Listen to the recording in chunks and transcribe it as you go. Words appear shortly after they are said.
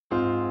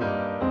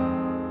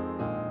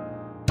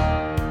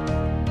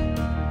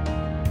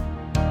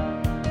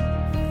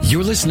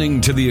You're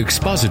listening to the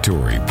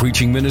expository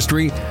preaching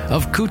ministry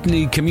of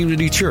Kootenai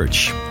Community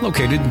Church,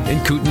 located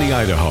in Kootenai,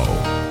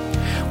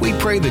 Idaho. We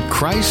pray that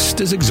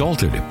Christ is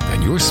exalted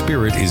and your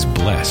spirit is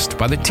blessed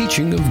by the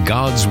teaching of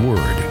God's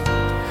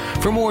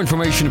Word. For more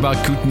information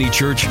about Kootenai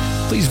Church,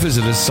 please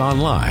visit us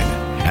online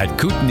at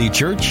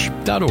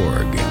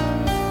kootenaichurch.org.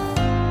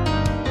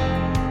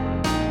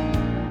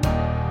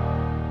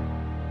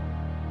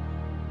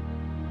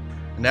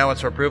 Now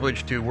it's our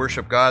privilege to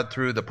worship God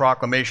through the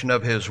proclamation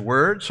of His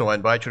Word, so I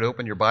invite you to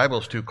open your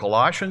Bibles to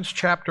Colossians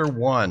chapter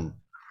 1.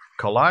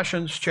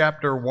 Colossians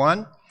chapter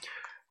 1.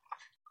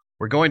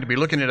 We're going to be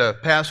looking at a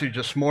passage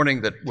this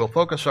morning that will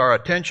focus our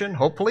attention,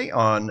 hopefully,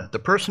 on the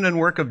person and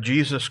work of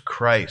Jesus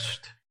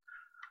Christ.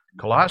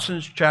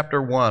 Colossians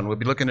chapter 1. We'll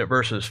be looking at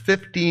verses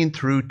 15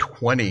 through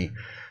 20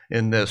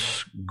 in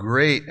this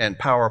great and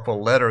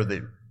powerful letter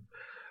that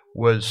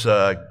was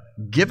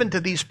given to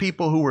these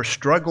people who were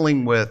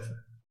struggling with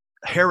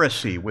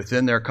heresy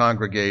within their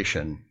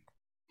congregation.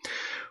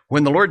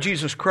 When the Lord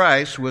Jesus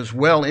Christ was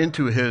well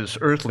into his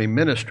earthly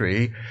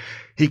ministry,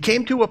 he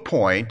came to a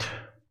point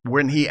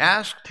when he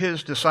asked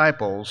his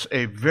disciples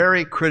a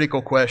very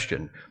critical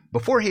question.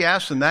 Before he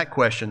asked them that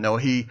question, though,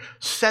 he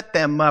set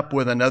them up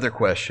with another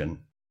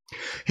question.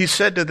 He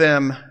said to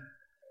them,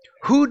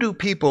 "Who do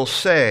people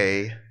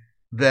say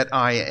that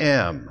I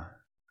am?"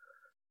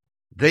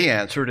 They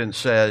answered and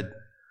said,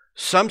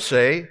 "Some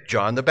say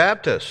John the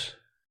Baptist.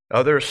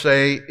 Others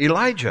say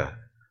Elijah.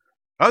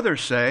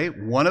 Others say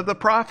one of the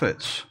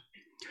prophets."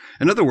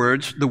 In other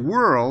words, the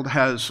world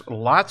has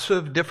lots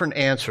of different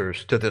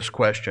answers to this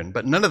question,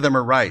 but none of them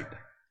are right.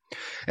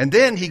 And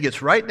then he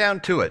gets right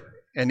down to it,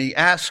 and he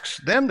asks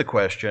them the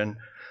question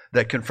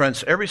that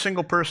confronts every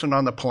single person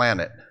on the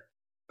planet.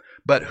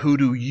 "But who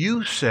do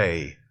you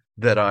say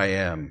that I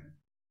am?"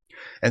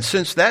 And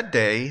since that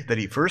day that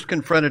he first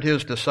confronted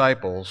his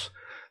disciples,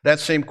 that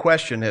same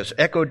question has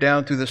echoed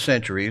down through the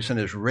centuries and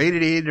has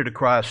radiated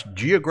across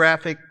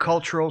geographic,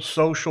 cultural,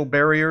 social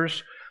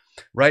barriers,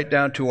 right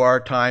down to our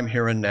time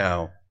here and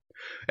now.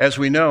 As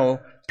we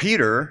know,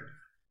 Peter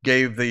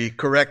gave the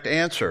correct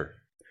answer.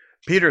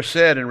 Peter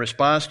said in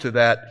response to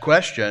that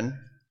question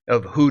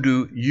of "Who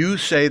do you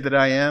say that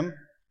I am?"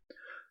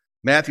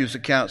 Matthew's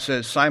account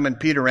says, Simon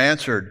Peter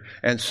answered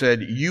and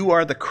said, "You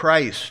are the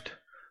Christ,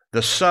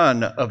 the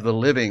Son of the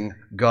living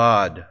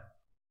God."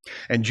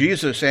 And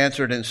Jesus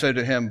answered and said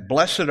to him,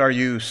 "Blessed are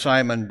you,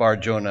 Simon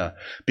Bar-Jonah,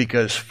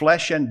 because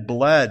flesh and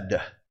blood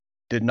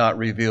did not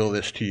reveal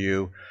this to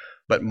you,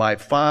 but my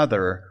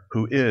Father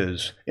who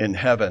is in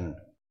heaven."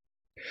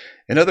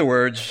 In other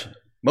words,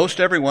 most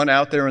everyone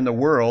out there in the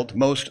world,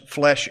 most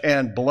flesh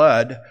and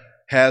blood,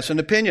 has an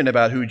opinion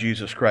about who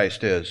Jesus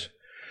Christ is.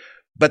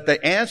 But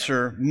the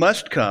answer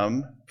must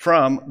come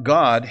from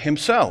God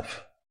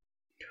Himself.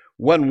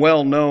 One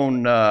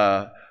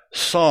well-known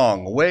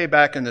song way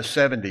back in the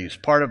 70s,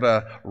 part of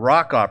a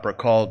rock opera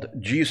called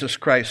Jesus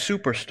Christ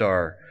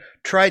Superstar,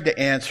 tried to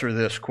answer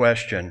this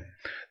question.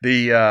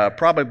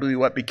 Probably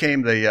what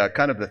became the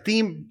kind of the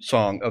theme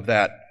song of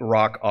that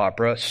rock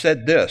opera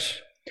said this: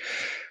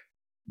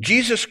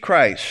 Jesus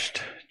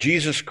Christ,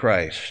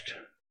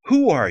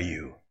 who are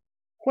you?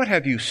 What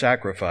have you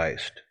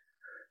sacrificed?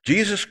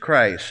 Jesus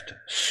Christ,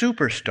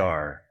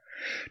 superstar,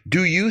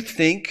 do you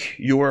think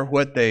you're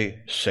what they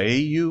say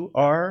you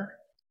are?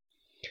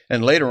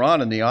 And later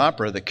on in the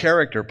opera, the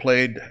character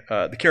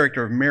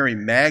of Mary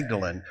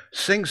Magdalene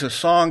sings a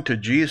song to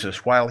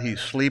Jesus while he's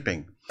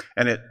sleeping,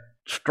 and it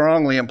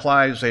strongly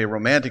implies a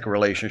romantic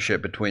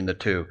relationship between the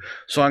two.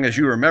 The song, as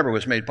you remember,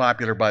 was made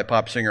popular by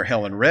pop singer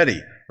Helen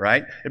Reddy,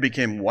 right? It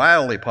became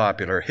wildly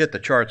popular, hit the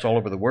charts all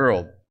over the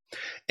world.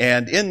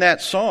 And in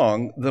that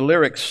song, the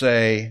lyrics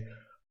say,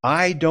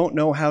 "I don't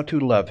know how to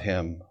love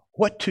him,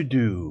 what to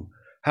do,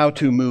 how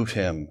to move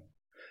him.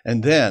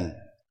 And then,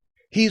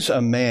 he's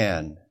a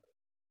man.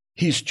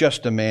 He's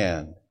just a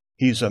man.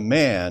 He's a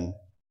man.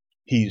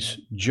 He's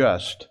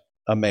just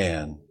a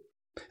man."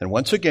 And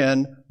once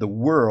again, the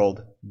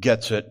world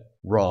gets it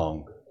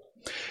wrong.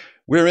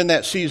 We're in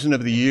that season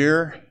of the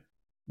year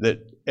that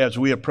as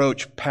we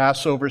approach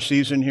Passover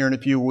season here in a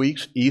few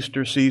weeks,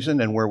 Easter season,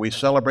 and where we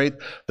celebrate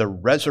the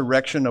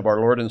resurrection of our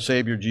Lord and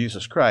Savior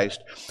Jesus Christ,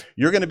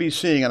 you're going to be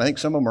seeing, and I think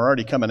some of them are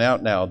already coming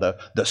out now,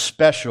 the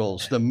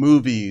specials, the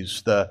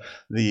movies,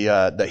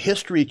 the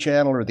History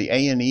Channel or the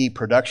A&E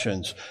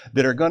productions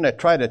that are going to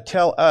try to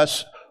tell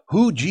us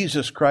who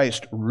Jesus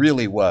Christ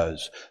really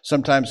was.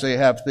 Sometimes they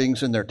have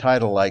things in their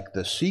title like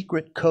The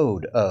Secret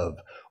Code of,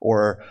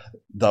 or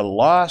The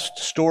Lost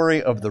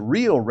Story of the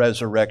Real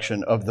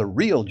Resurrection of the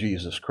Real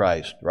Jesus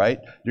Christ, right?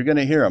 You're going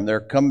to hear them.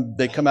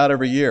 They come out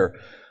every year.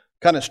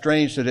 Kind of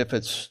strange that if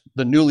it's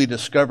the newly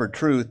discovered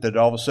truth that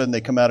all of a sudden they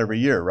come out every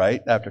year,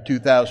 right? After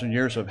 2,000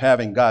 years of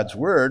having God's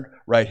Word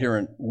right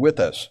here with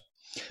us.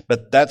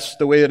 But that's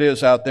the way it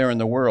is out there in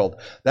the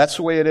world. That's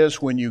the way it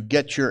is when you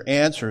get your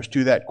answers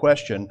to that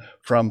question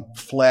from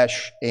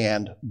flesh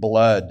and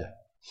blood.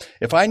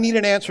 If I need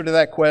an answer to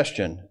that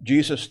question,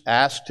 Jesus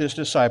asked his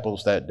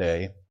disciples that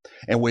day,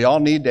 And we all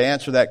need to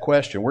answer that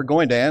question. We're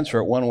going to answer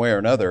it one way or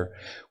another.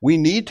 We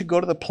need to go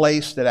to the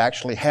place that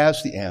actually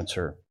has the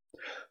answer.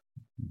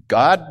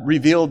 God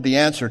revealed the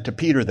answer to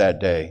Peter that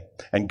day,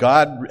 and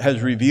God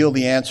has revealed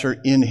the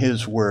answer in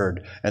His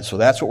Word. And so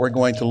that's what we're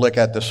going to look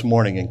at this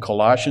morning in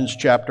Colossians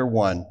chapter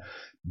 1.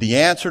 The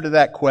answer to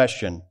that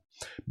question.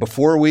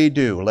 Before we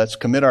do, let's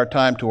commit our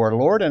time to our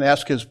Lord and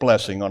ask His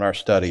blessing on our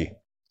study.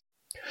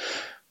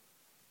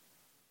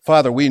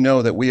 Father, we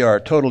know that we are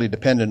totally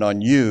dependent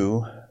on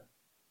You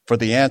for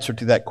the answer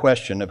to that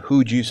question of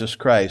who Jesus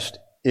Christ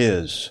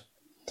is.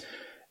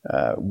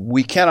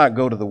 We cannot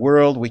go to the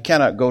world. We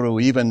cannot go to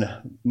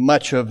even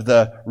much of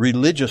the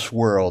religious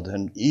world,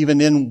 and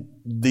even in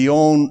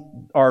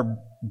our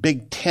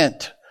big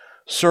tent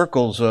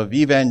circles of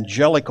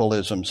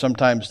evangelicalism,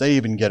 sometimes they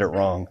even get it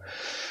wrong.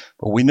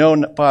 But we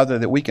know, Father,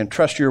 that we can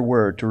trust Your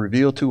Word to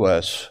reveal to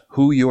us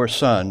who Your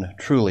Son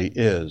truly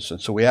is.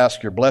 And so we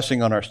ask Your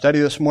blessing on our study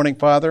this morning,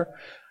 Father.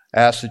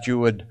 Ask that You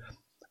would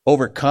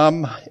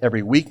overcome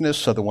every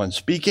weakness of the one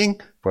speaking,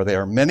 for they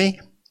are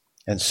many,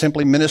 and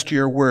simply minister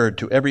Your Word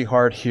to every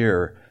heart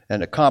here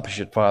and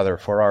accomplish it, Father,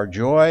 for our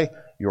joy,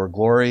 Your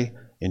glory.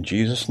 In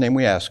Jesus' name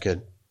we ask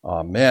it.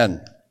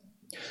 Amen.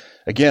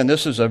 Again,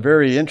 this is a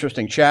very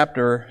interesting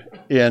chapter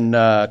in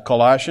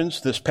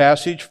Colossians, this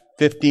passage,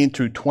 15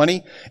 through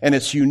 20, and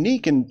it's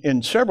unique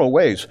in several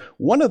ways.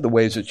 One of the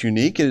ways it's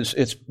unique is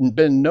it's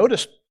been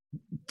noticed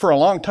for a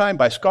long time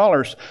by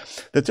scholars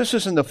that this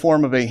is in the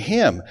form of a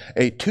hymn,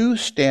 a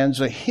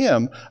 2-stanza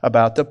hymn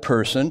about the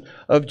person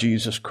of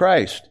Jesus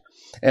Christ.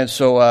 And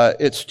so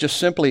it's just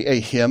simply a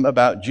hymn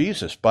about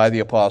Jesus by the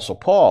Apostle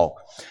Paul.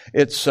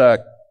 It's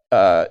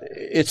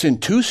in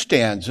 2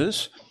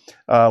 stanzas,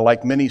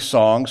 like many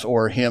songs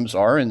or hymns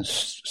are in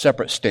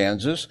separate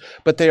stanzas,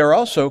 but they are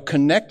also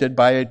connected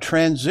by a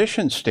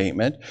transition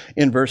statement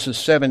in verses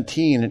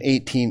 17 and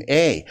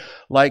 18a.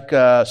 Like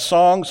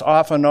songs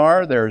often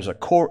are, there's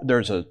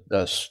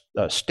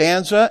a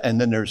stanza, and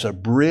then there's a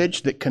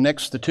bridge that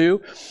connects the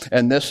two,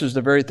 and this is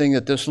the very thing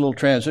that this little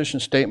transition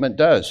statement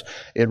does.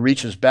 It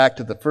reaches back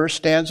to the first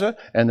stanza,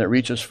 and it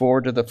reaches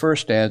forward to the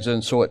first stanza,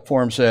 and so it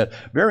forms a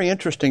very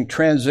interesting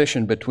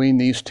transition between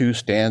these 2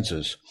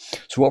 stanzas.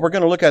 So what we're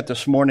going to look at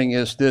this morning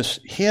is this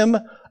hymn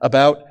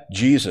about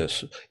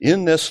Jesus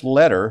in this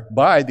letter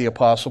by the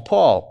Apostle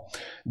Paul.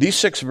 These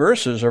 6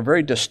 verses are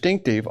very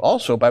distinctive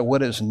also by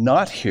what is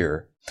not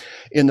here.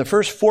 In the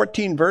first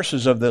 14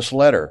 verses of this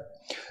letter,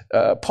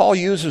 Paul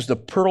uses the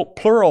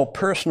plural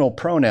personal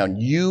pronoun,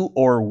 you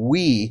or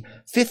we,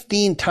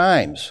 15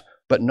 times,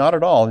 but not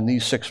at all in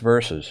these 6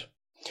 verses.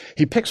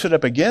 He picks it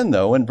up again,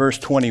 though, in verse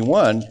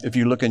 21, if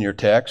you look in your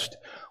text,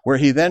 where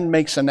he then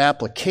makes an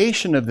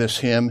application of this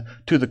hymn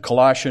to the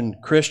Colossian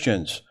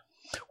Christians,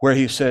 where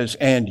he says,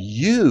 and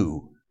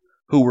you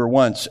who were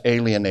once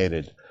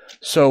alienated.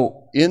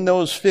 So in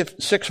those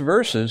 6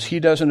 verses, he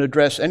doesn't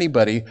address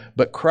anybody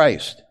but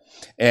Christ.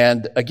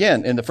 And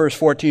again, in the first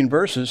 14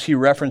 verses, he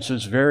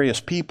references various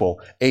people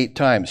 8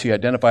 times. He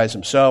identifies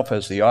himself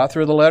as the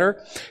author of the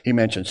letter. He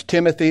mentions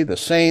Timothy, the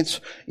saints,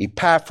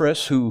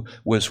 Epaphras, who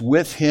was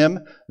with him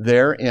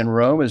there in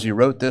Rome as he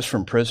wrote this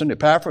from prison.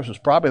 Epaphras was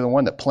probably the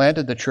one that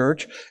planted the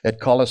church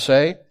at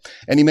Colossae.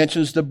 And he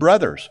mentions the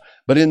brothers.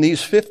 But in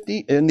these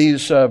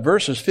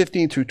verses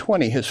 15 through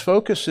 20, his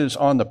focus is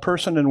on the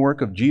person and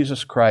work of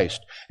Jesus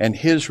Christ and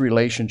his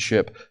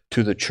relationship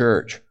to the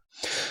church.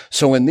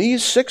 So in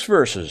these 6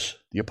 verses,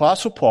 the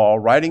Apostle Paul,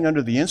 writing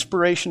under the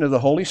inspiration of the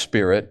Holy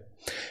Spirit,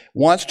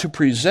 wants to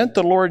present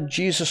the Lord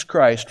Jesus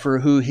Christ for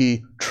who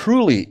he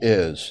truly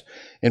is,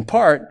 in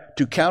part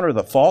to counter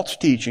the false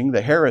teaching,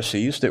 the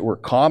heresies that were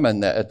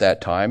common at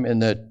that time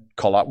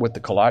with the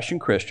Colossian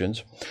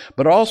Christians,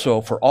 but also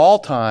for all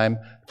time,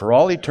 for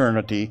all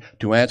eternity,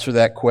 to answer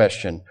that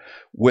question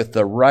with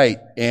the right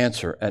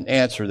answer, an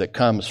answer that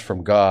comes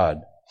from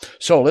God.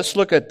 So let's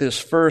look at this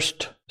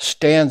first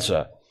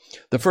stanza.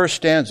 The first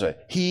stanza,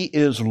 he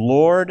is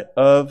Lord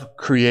of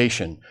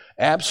creation.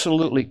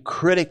 Absolutely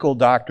critical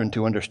doctrine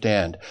to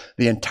understand.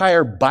 The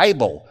entire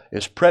Bible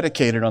is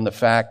predicated on the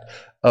fact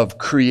of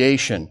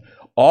creation.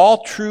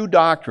 All true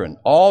doctrine,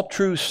 all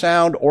true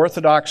sound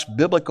orthodox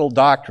biblical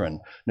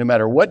doctrine, no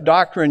matter what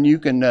doctrine you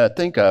can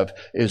think of,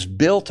 is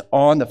built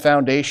on the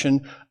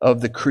foundation of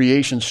the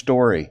creation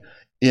story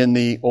in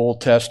the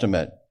Old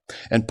Testament.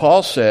 And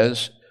Paul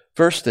says,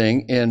 first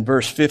thing, in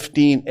verse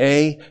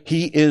 15a,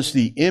 he is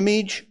the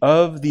image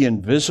of the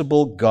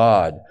invisible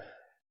God.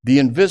 The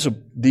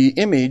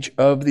image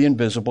of the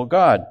invisible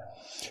God.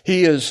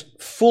 He is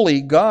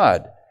fully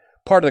God.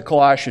 Part of the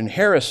Colossian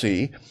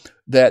heresy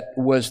that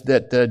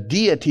the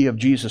deity of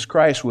Jesus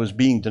Christ was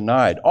being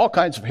denied. All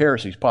kinds of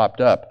heresies popped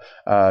up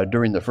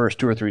during the first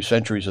 2 or 3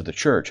 centuries of the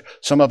church.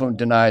 Some of them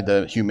denied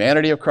the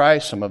humanity of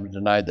Christ. Some of them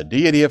denied the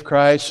deity of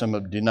Christ. Some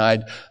of them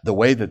denied the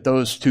way that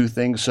those 2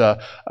 things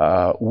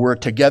were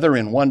together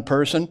in one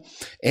person.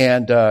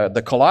 And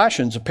the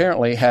Colossians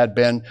apparently had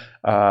been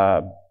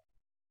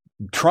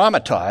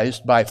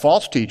traumatized by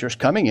false teachers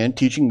coming in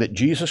teaching that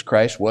Jesus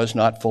Christ was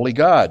not fully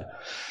God.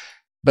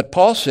 But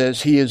Paul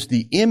says he is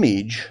the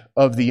image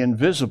of the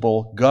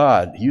invisible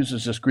God. He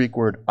uses this Greek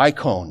word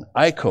icon.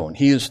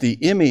 He is the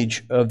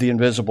image of the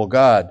invisible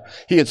God.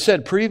 He had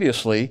said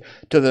previously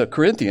to the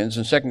Corinthians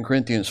in 2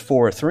 Corinthians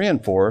 4:3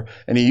 and 4,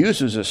 and he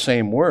uses the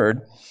same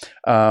word,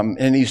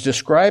 and he's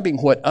describing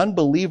what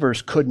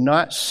unbelievers could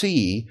not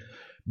see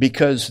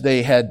because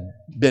they had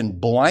been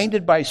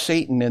blinded by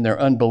Satan in their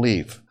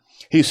unbelief.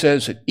 He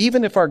says that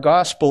even if our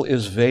gospel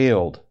is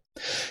veiled,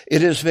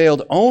 it is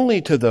veiled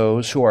only to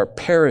those who are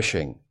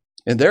perishing.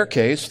 In their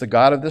case, the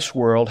god of this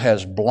world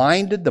has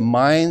blinded the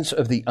minds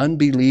of the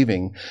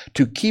unbelieving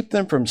to keep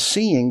them from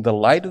seeing the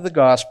light of the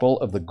gospel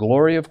of the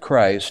glory of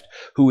Christ,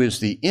 who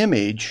is the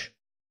image,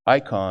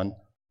 icon,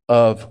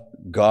 of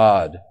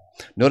God.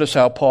 Notice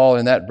how Paul,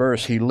 in that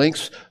verse, he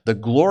links the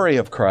glory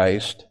of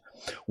Christ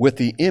with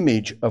the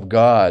image of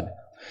God.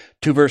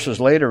 2 verses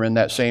later in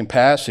that same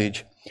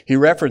passage, he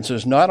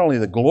references not only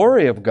the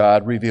glory of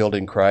God revealed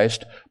in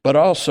Christ, but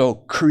also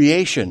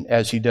creation,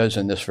 as he does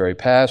in this very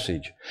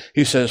passage.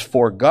 He says,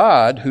 "For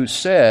God, who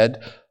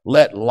said,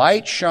 'Let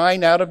light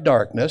shine out of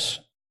darkness,'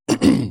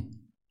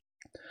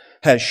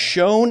 has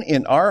shone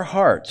in our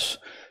hearts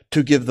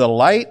to give the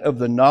light of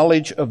the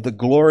knowledge of the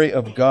glory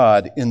of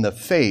God in the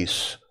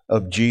face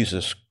of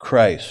Jesus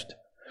Christ."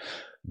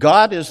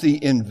 God is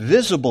the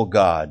invisible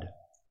God.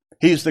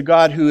 He's the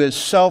God who is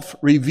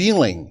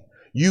self-revealing.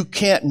 You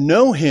can't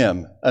know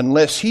him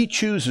unless he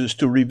chooses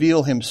to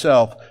reveal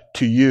himself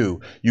to you.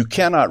 You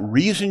cannot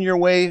reason your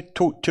way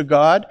to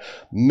God.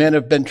 Men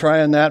have been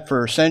trying that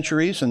for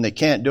centuries and they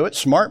can't do it.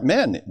 Smart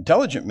men,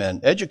 intelligent men,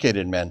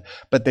 educated men,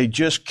 but they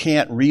just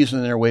can't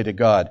reason their way to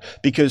God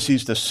because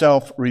he's the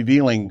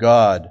self-revealing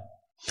God.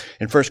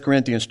 In 1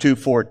 Corinthians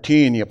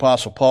 2:14, the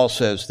Apostle Paul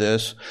says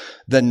this,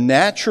 "The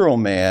natural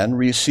man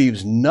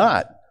receives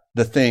not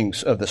the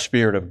things of the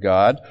Spirit of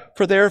God,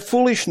 for they are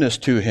foolishness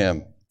to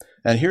him."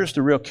 And here's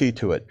the real key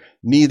to it.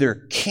 "Neither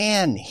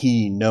can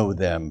he know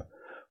them,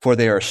 for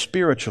they are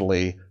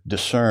spiritually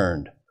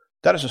discerned."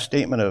 That is a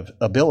statement of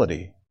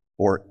ability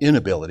or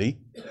inability.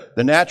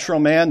 The natural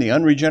man, the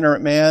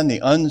unregenerate man, the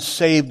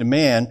unsaved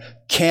man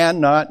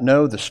cannot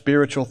know the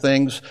spiritual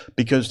things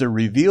because they're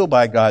revealed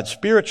by God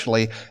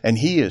spiritually, and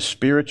he is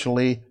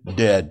spiritually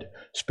dead,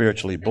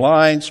 spiritually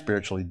blind,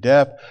 spiritually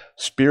deaf,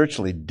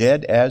 spiritually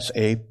dead as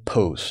a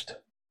post.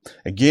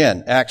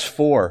 Again, Acts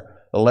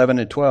 4:11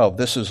 and 12.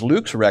 This is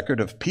Luke's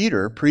record of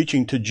Peter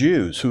preaching to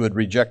Jews who had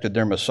rejected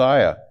their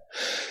Messiah.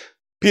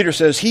 Peter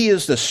says, "He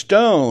is the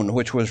stone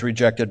which was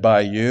rejected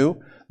by you,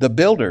 the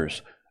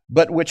builders,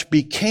 but which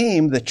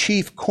became the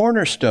chief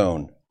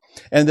cornerstone.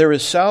 And there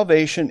is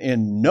salvation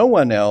in no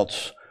one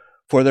else,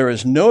 for there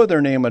is no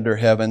other name under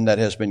heaven that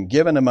has been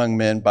given among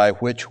men by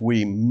which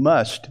we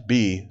must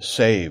be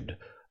saved."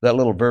 That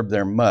little verb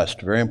there,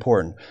 must, very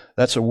important.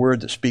 That's a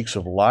word that speaks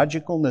of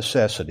logical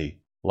necessity.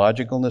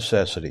 Logical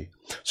necessity.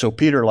 So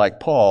Peter, like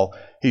Paul,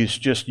 he's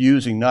just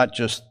using not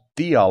just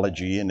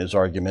theology in his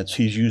arguments,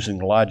 he's using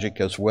logic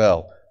as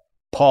well.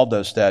 Paul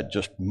does that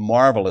just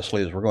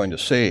marvelously, as we're going to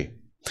see.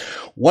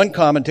 One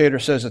commentator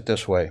says it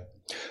this way: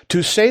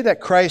 "To say that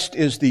Christ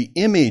is the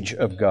image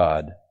of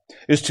God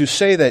is to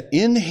say that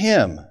in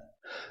him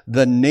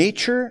the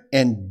nature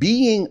and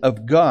being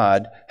of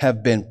God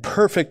have been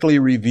perfectly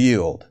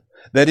revealed,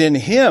 that in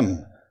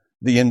him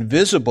the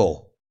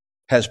invisible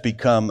has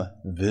become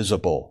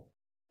visible."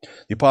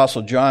 The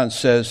Apostle John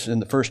says in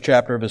the first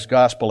chapter of his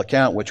gospel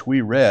account, which we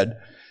read,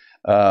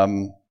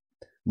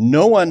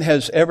 "No one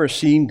has ever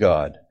seen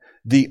God.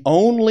 The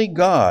only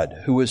God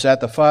who is at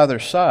the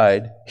Father's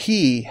side,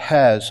 he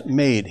has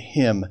made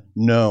him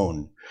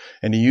known."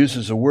 And he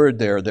uses a word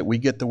there that we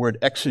get the word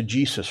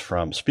exegesis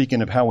from,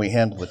 speaking of how we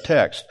handle the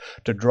text,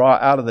 to draw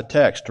out of the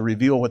text, to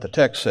reveal what the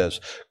text says.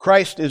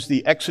 Christ is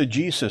the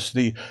exegesis,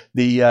 the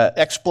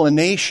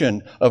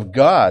explanation of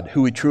God,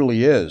 who he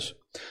truly is.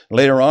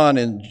 Later on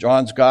in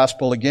John's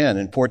Gospel again,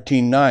 in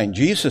 14:9,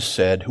 Jesus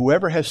said,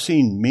 "Whoever has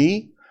seen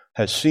me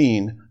has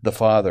seen the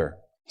Father."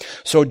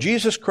 So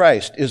Jesus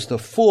Christ is the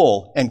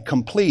full and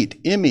complete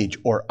image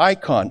or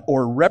icon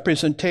or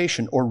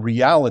representation or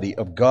reality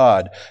of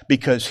God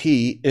because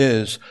he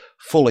is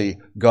fully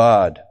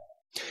God.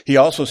 He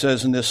also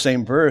says in this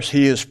same verse,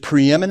 he is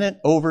preeminent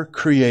over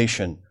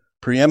creation.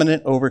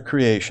 Preeminent over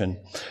creation.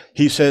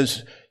 He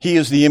says he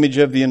is the image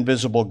of the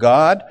invisible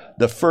God,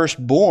 the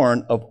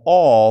firstborn of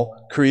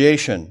all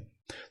creation.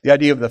 The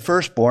idea of the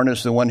firstborn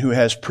is the one who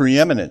has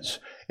preeminence.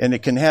 And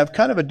it can have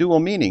kind of a dual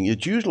meaning.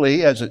 It's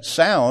usually, as it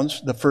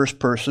sounds, the first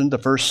person, the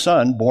first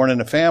son born in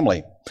a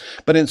family.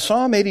 But in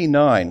Psalm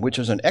 89, which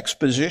is an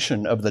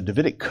exposition of the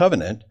Davidic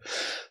covenant,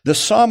 the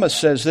psalmist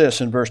says this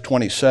in verse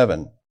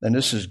 27, and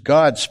this is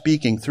God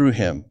speaking through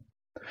him.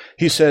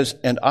 He says,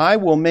 "And I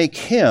will make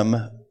him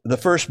the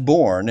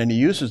firstborn," and he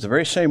uses the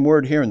very same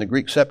word here in the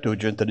Greek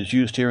Septuagint that is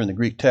used here in the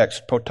Greek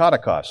text,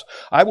 prototokos.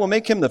 "I will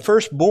make him the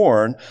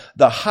firstborn,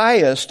 the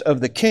highest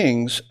of the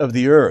kings of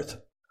the earth."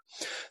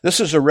 This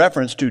is a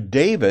reference to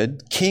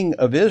David, king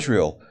of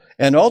Israel,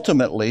 and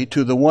ultimately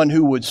to the one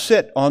who would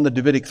sit on the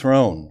Davidic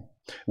throne.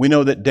 We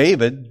know that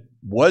David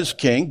was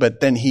king, but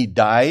then he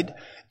died,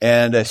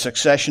 and a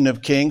succession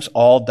of kings,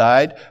 all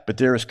died. But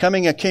there is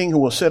coming a king who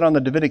will sit on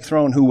the Davidic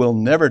throne who will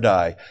never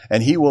die,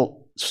 and he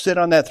will sit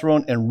on that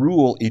throne and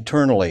rule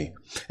eternally.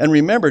 And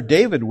remember,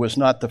 David was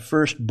not the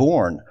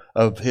firstborn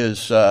of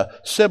his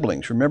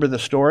siblings. Remember the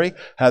story,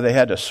 how they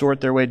had to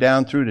sort their way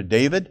down through to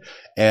David,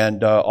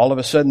 and all of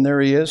a sudden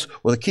there he is?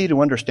 Well, the key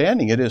to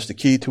understanding it is the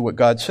key to what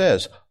God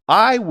says.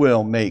 I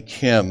will make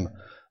him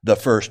the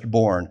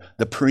firstborn,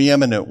 the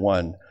preeminent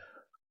one,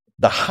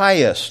 the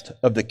highest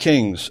of the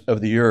kings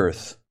of the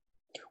earth.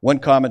 One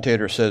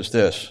commentator says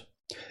this: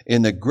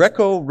 in the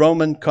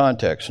Greco-Roman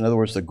context, in other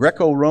words, the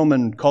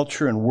Greco-Roman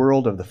culture and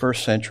world of the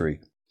first century,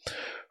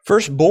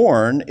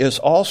 firstborn is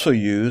also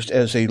used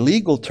as a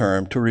legal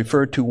term to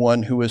refer to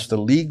one who is the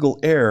legal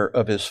heir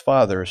of his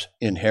father's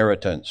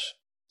inheritance.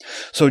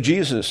 So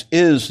Jesus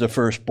is the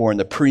firstborn,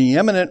 the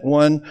preeminent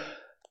one,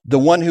 the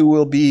one who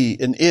will be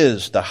and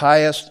is the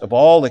highest of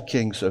all the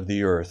kings of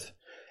the earth.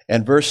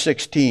 And verse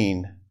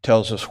 16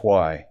 tells us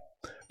why.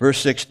 Verse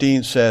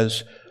 16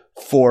 says,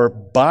 "For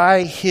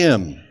by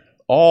him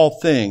all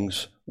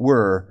things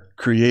were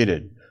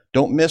created."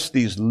 Don't miss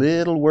these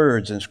little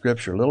words in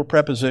Scripture, little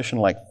preposition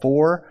like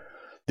for,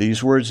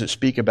 these words that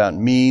speak about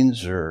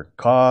means or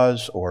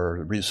cause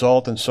or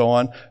result and so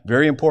on.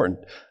 Very important.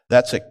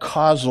 That's a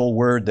causal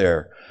word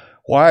there.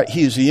 Why?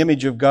 He is the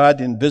image of God,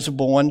 the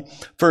invisible one,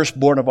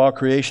 firstborn of all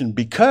creation,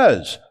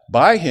 because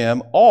by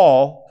him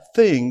all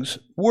things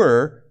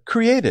were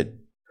created.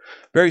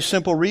 Very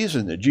simple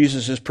reason that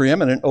Jesus is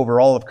preeminent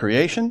over all of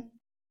creation.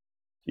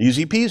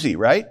 Easy peasy,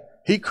 right?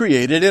 He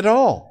created it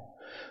all.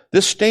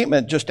 This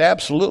statement just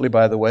absolutely,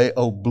 by the way,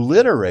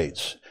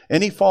 obliterates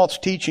any false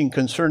teaching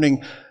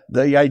concerning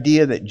the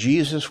idea that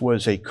Jesus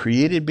was a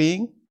created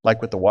being,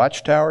 like with the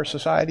Watchtower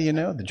Society,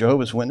 the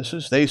Jehovah's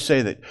Witnesses. They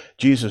say that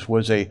Jesus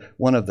was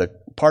one of the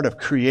part of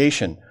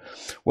creation.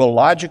 Well,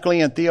 logically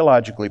and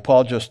theologically,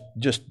 Paul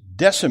just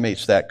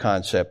decimates that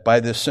concept by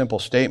this simple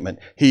statement.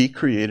 He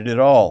created it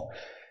all.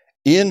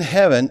 In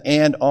heaven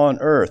and on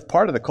earth.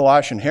 Part of the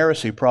Colossian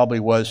heresy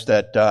probably was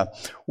that,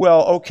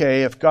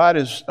 if God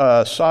is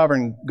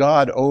sovereign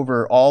God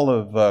over all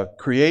of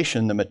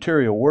creation, the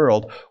material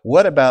world,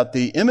 what about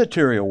the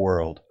immaterial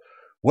world?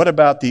 What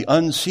about the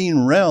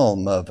unseen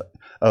realm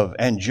of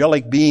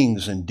angelic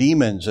beings and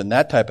demons and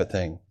that type of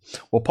thing?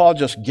 Well, Paul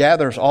just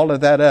gathers all of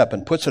that up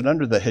and puts it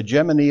under the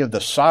hegemony of the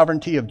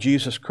sovereignty of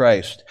Jesus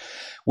Christ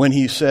when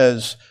he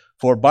says,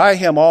 "For by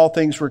him all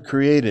things were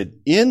created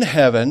in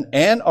heaven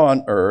and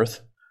on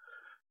earth,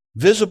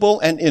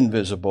 visible and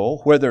invisible,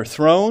 whether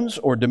thrones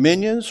or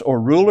dominions or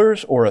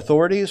rulers or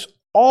authorities,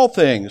 all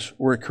things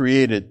were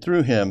created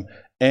through him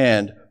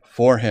and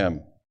for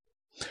him."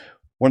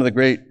 One of the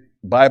great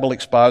Bible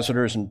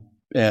expositors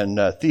and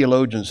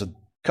theologians a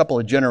couple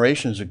of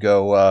generations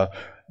ago,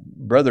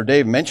 Brother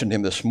Dave mentioned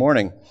him this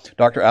morning,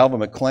 Dr. Alva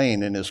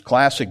McLean, in his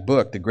classic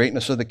book, The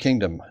Greatness of the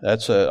Kingdom.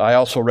 I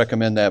also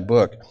recommend that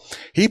book.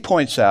 He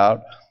points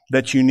out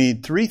that you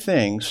need three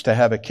things to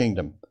have a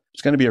kingdom.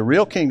 It's going to be a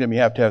real kingdom, you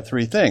have to have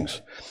three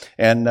things.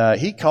 And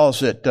he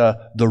calls it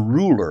the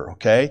ruler,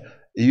 okay?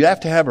 You have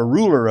to have a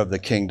ruler of the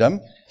kingdom,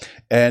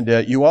 and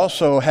you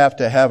also have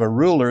to have a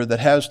ruler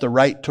that has the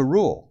right to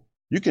rule.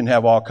 You can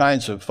have all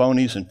kinds of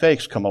phonies and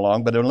fakes come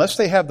along, but unless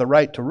they have the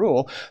right to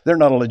rule, they're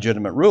not a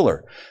legitimate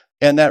ruler.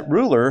 And that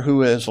ruler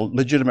who has a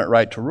legitimate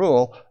right to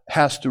rule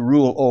has to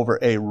rule over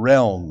a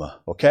realm,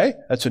 okay?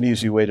 That's an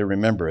easy way to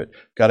remember it.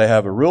 Got to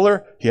have a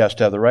ruler, he has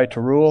to have the right to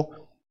rule,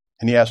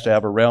 and he has to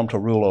have a realm to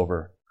rule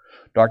over.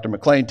 Dr.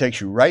 McLean takes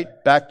you right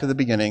back to the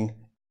beginning,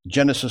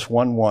 Genesis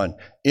 1:1.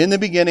 In the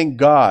beginning,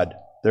 God,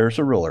 there's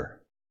a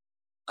ruler.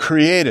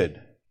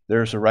 Created,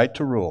 there's a right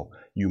to rule.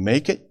 You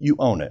make it, you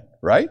own it,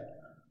 right?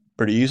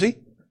 Pretty easy.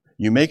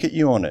 You make it,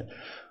 you own it.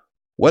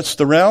 What's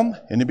the realm?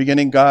 In the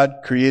beginning, God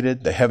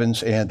created the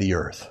heavens and the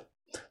earth.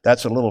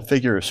 That's a little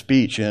figure of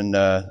speech in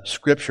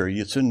Scripture.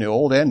 It's in the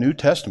Old and New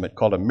Testament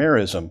called a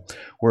merism,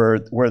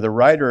 where the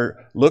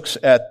writer looks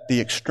at the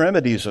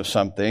extremities of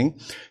something,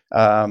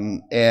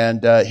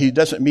 and he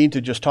doesn't mean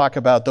to just talk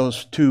about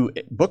those two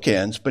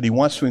bookends, but he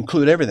wants to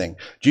include everything.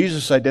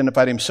 Jesus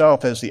identified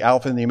himself as the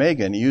Alpha and the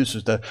Omega, and he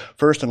uses the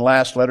first and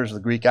last letters of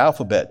the Greek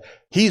alphabet.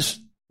 He's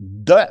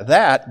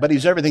that, but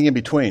he's everything in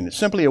between. It's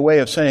simply a way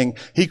of saying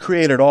he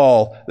created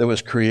all that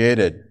was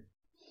created.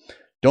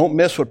 Don't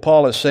miss what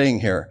Paul is saying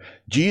here.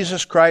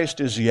 Jesus Christ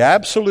is the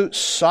absolute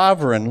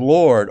sovereign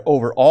Lord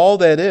over all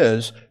that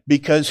is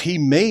because he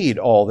made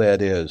all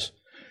that is.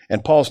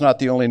 And Paul's not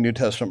the only New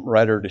Testament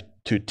writer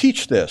to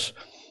teach this.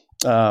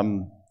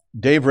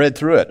 Dave read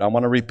through it. I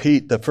want to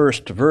repeat the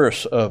first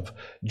verse of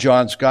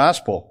John's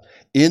Gospel.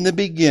 In the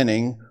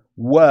beginning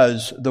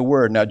was the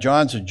Word. Now,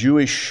 John's a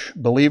Jewish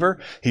believer.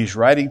 He's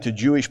writing to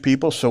Jewish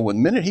people. So the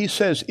minute he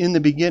says in the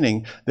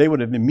beginning, they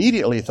would have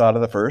immediately thought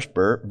of the first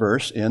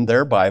verse in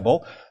their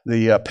Bible,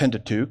 the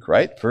Pentateuch,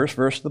 right? First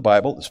verse of the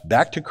Bible. It's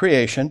back to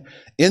creation.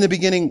 In the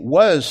beginning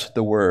was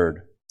the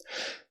Word.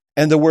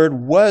 And the Word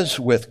was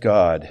with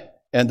God.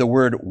 And the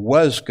Word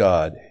was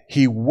God.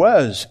 He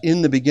was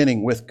in the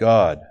beginning with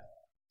God.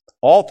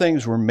 All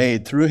things were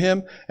made through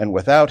him, and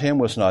without him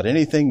was not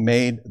anything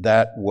made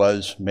that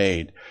was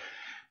made.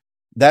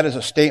 That is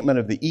a statement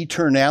of the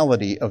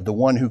eternality of the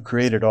one who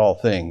created all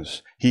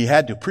things. He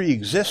had to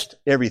pre-exist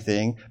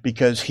everything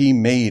because he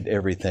made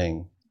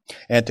everything.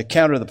 And to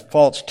counter the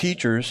false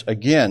teachers,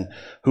 again,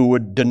 who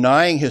would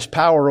denying his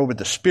power over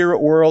the spirit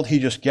world, he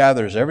just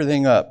gathers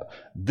everything up,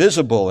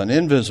 visible and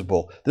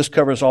invisible. This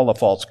covers all the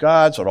false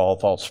gods and all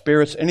false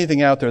spirits,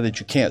 anything out there that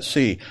you can't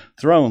see,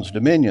 thrones,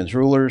 dominions,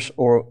 rulers,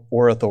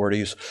 or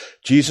authorities.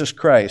 Jesus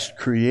Christ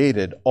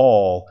created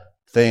all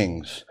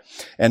things.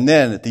 And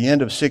then at the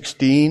end of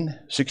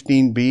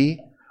 16b,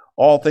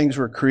 all things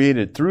were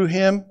created through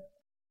him.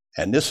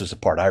 And this is the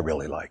part I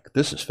really like.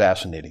 This is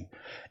fascinating.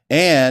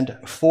 And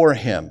for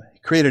him. He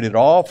created it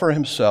all for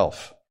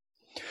himself.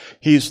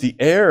 He's the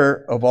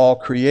heir of all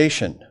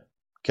creation.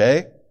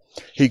 Okay?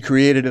 He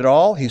created it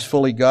all. He's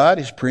fully God.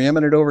 He's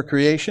preeminent over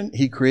creation.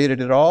 He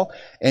created it all.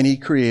 And he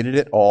created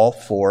it all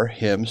for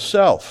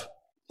himself.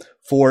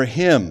 For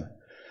him.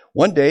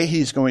 One day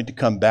he's going to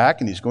come back,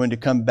 and he's going to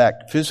come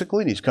back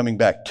physically, and he's coming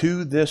back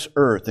to this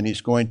earth, and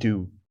he's going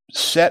to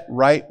set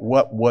right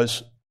what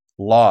was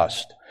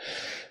lost.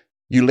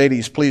 You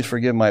ladies, please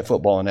forgive my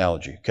football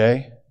analogy,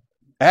 okay?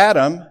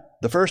 Adam,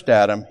 the first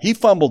Adam, he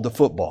fumbled the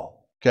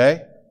football,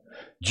 okay?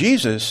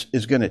 Jesus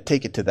is going to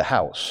take it to the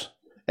house,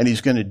 and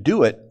he's going to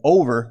do it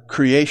over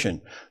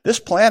creation. This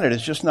planet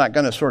is just not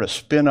going to sort of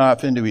spin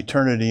off into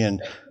eternity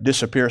and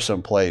disappear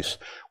someplace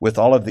with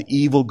all of the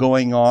evil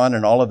going on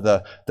and all of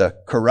the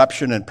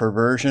corruption and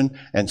perversion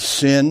and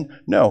sin.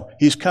 No,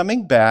 he's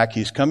coming back.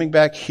 He's coming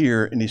back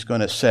here, and he's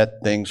going to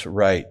set things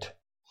right.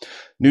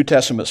 New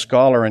Testament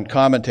scholar and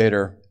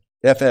commentator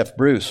F.F.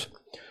 Bruce,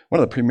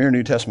 one of the premier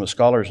New Testament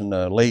scholars in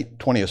the late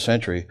 20th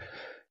century,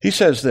 he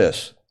says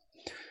this: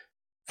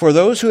 "For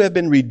those who have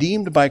been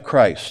redeemed by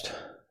Christ,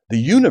 the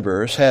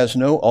universe has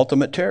no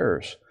ultimate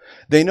terrors.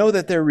 They know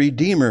that their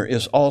Redeemer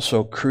is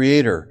also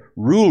creator,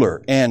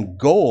 ruler, and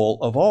goal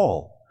of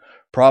all.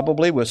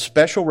 Probably with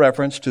special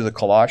reference to the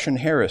Colossian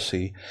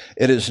heresy,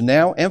 it is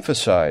now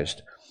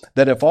emphasized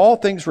that if all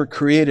things were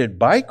created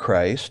by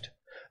Christ,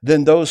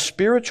 then those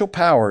spiritual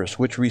powers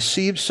which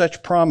received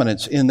such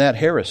prominence in that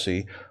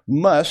heresy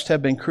must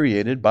have been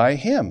created by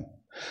him.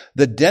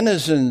 The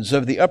denizens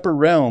of the upper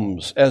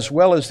realms, as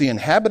well as the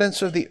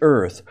inhabitants of the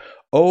earth,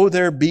 owe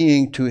their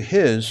being to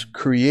his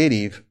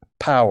creative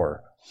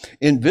power.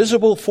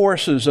 Invisible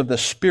forces of the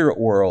spirit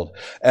world,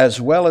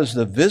 as well as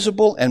the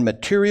visible and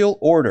material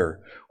order,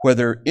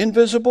 whether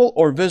invisible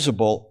or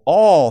visible,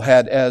 all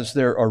had as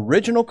their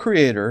original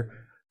creator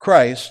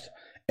Christ,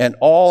 and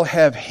all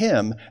have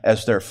him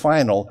as their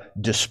final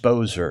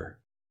disposer."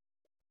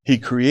 He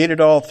created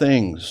all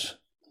things.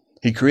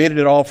 He created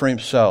it all for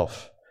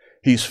himself.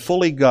 He's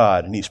fully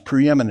God, and he's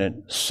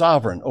preeminent,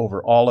 sovereign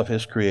over all of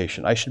his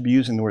creation. I should be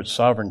using the word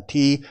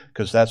sovereignty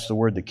because that's the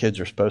word the kids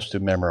are supposed to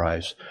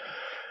memorize.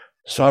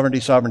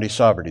 Sovereignty, sovereignty,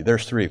 sovereignty.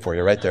 There's three for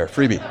you right there.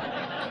 Freebie.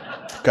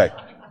 Okay.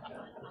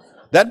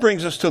 That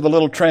brings us to the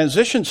little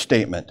transition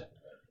statement.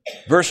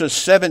 Verses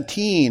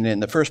 17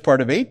 and the first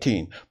part of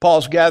 18.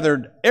 Paul's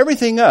gathered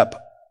everything up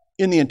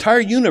in the entire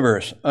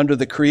universe under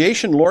the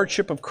creation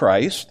lordship of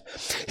Christ.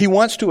 He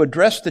wants to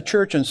address the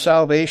church in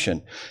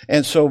salvation.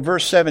 And so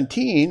verse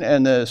 17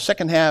 and the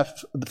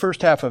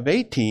first half of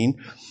 18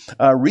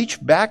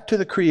 reach back to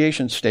the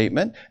creation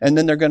statement, and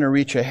then they're going to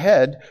reach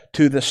ahead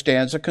to the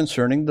stanza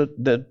concerning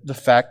the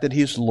fact that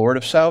he's Lord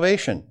of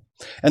salvation.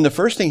 And the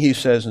first thing he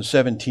says in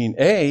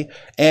 17a,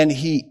 "And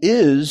he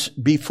is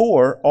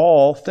before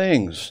all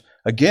things."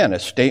 Again, a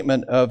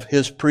statement of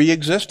his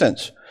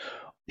pre-existence.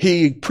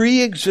 He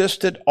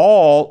pre-existed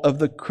all of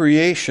the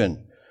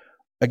creation.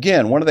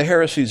 Again, one of the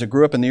heresies that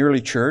grew up in the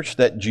early church,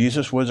 that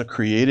Jesus was a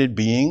created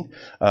being.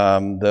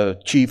 The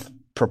chief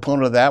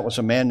proponent of that was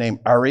a man named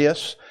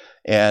Arius,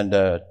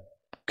 and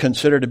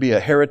considered to be a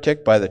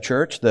heretic by the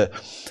church. The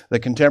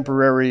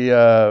contemporary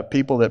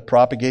people that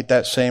propagate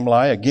that same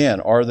lie, again,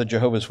 are the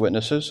Jehovah's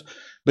Witnesses.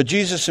 But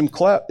Jesus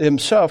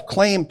himself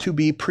claimed to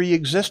be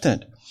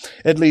pre-existent.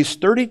 At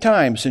least 30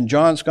 times in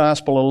John's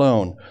Gospel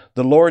alone,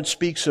 the Lord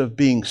speaks of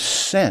being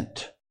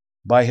sent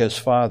by his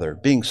Father,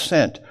 being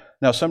sent.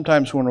 Now,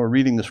 sometimes when we're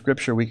reading the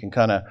Scripture, we can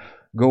kind of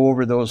go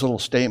over those little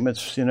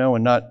statements,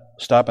 and not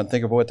stop and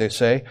think of what they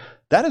say.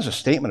 That is a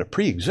statement of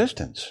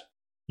pre-existence.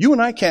 You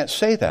and I can't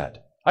say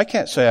that. I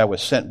can't say I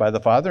was sent by the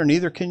Father,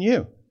 neither can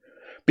you.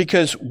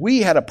 Because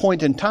we had a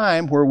point in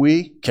time where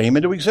we came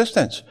into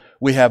existence.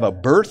 We have a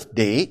birth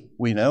date,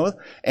 we know,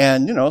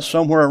 and,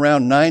 somewhere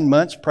around 9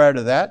 months prior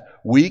to that,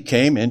 we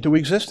came into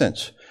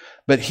existence.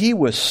 But he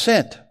was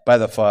sent by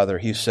the Father,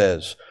 he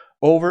says,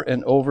 over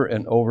and over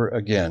and over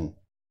again.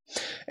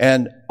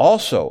 And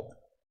also,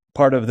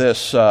 part of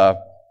this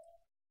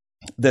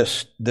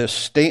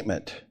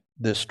statement,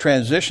 this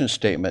transition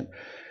statement,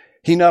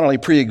 he not only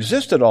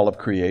pre-existed all of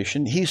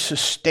creation, he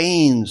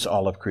sustains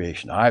all of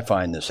creation. I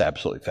find this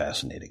absolutely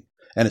fascinating.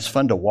 And it's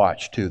fun to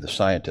watch, too, the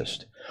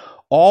scientist.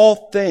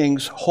 All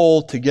things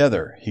hold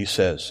together, he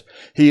says.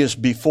 He is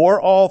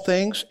before all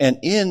things, and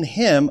in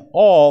him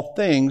all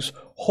things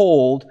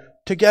hold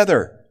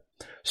together.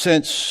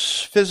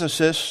 Since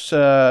physicists,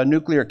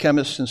 nuclear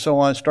chemists, and so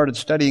on started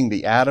studying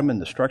the atom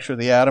and the structure of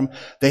the atom,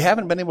 they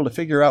haven't been able to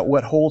figure out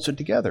what holds it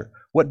together,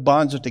 what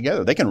bonds it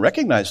together. They can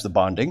recognize the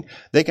bonding.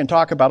 They can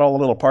talk about all the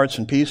little parts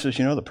and pieces,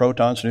 the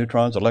protons,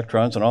 neutrons,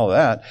 electrons, and all of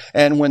that.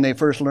 And when they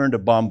first learned to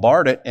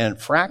bombard it and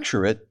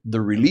fracture it,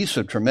 the release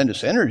of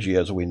tremendous energy,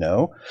 as we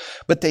know,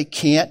 but they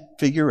can't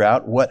figure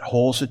out what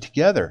holds it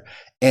together.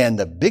 And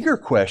the bigger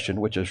question,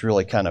 which is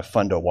really kind of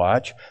fun to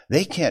watch,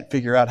 they can't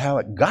figure out how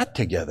it got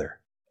together.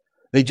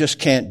 They just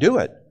can't do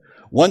it.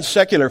 One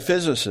secular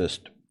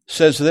physicist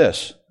says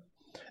this,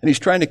 and he's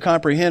trying to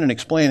comprehend and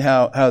explain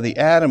how the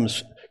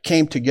atoms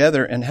came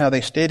together and how they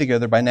stay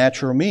together by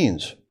natural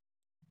means.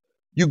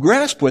 You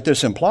grasp what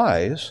this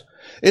implies.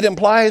 It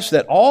implies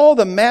that all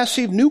the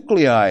massive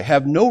nuclei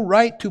have no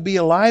right to be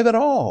alive at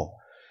all.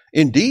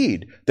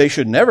 Indeed, they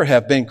should never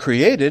have been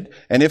created,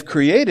 and if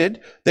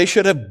created, they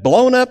should have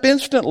blown up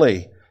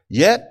instantly.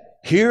 Yet,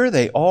 here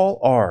they all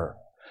are.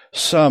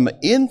 Some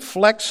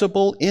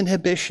inflexible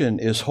inhibition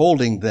is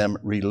holding them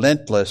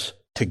relentless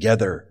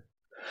together.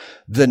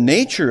 The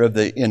nature of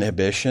the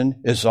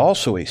inhibition is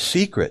also a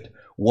secret,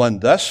 one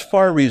thus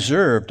far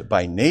reserved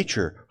by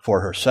nature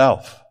for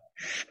herself.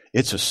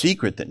 It's a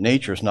secret that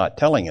nature's not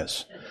telling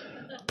us.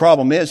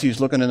 Problem is,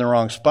 he's looking in the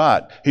wrong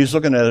spot. He's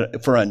looking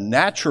for a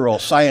natural,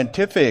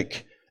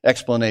 scientific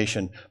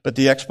explanation, but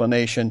the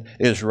explanation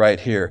is right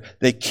here.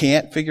 They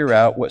can't figure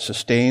out what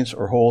sustains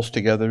or holds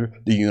together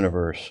the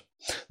universe.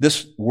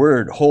 This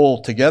word,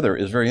 hold together,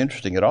 is very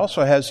interesting. It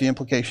also has the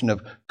implication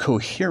of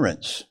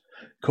coherence,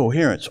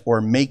 or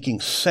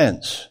making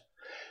sense.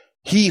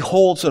 He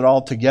holds it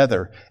all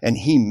together, and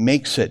he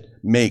makes it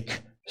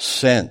make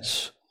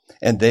sense.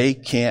 And they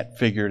can't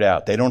figure it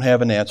out. They don't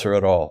have an answer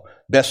at all.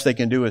 Best they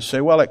can do is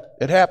say, well,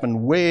 it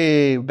happened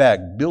way back,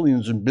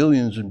 billions and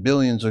billions and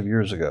billions of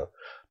years ago.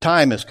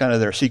 Time is kind of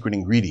their secret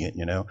ingredient,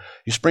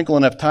 You sprinkle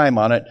enough time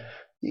on it,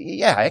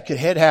 yeah, it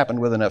had happened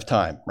with enough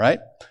time, right?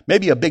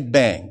 Maybe a big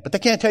bang, but they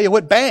can't tell you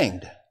what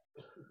banged.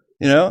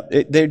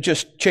 They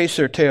just chase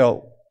their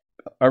tail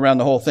around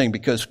the whole thing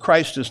because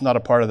Christ is not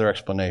a part of their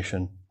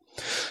explanation.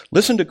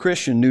 Listen to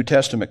Christian New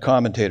Testament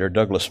commentator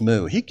Douglas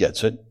Moo. He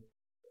gets it.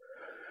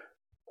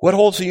 What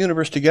holds the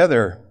universe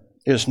together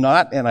is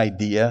not an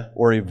idea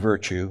or a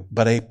virtue,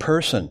 but a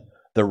person,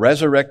 the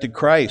resurrected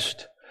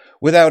Christ.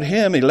 Without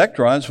him,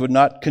 electrons would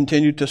not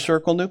continue to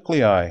circle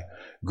nuclei.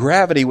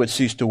 Gravity would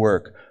cease to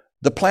work.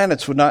 The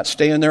planets would not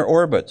stay in their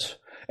orbits.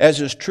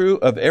 As is true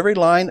of every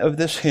line of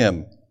this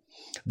hymn,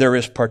 there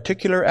is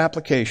particular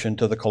application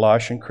to the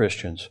Colossian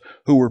Christians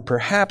who were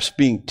perhaps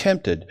being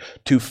tempted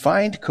to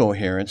find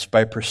coherence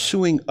by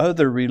pursuing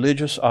other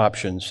religious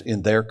options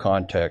in their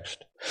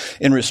context.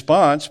 In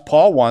response,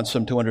 Paul wants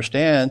them to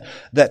understand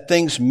that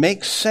things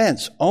make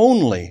sense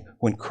only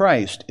when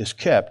Christ is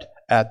kept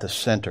at the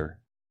center.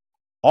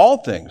 All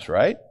things,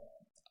 right?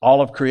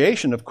 All of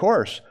creation, of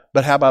course.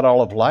 But how about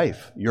all of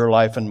life? Your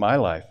life and my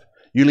life.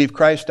 You leave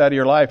Christ out of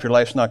your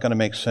life's not going to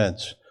make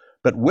sense.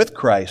 But with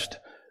Christ,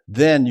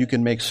 then you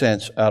can make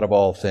sense out of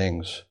all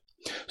things.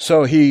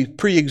 So he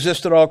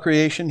pre-existed all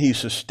creation. He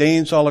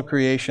sustains all of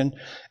creation.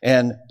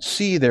 And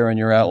see there in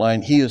your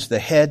outline, he is the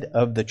head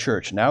of the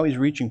church. Now he's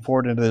reaching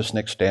forward into this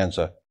next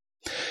stanza.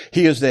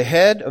 He is the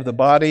head of the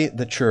body,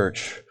 the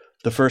church.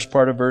 The first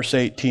part of verse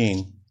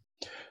 18.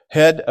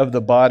 Head of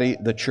the body,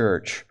 the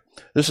church.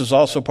 This is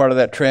also part of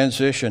that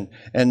transition.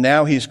 And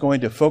now he's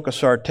going to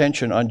focus our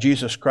attention on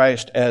Jesus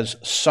Christ as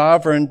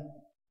sovereignty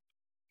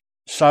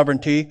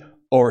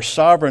or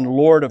sovereign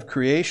Lord of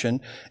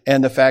creation,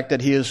 and the fact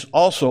that he is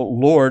also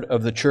Lord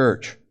of the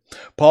church.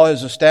 Paul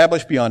has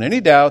established beyond any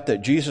doubt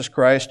that Jesus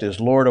Christ is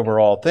Lord over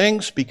all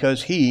things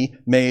because he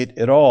made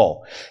it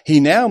all.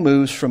 He now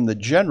moves from the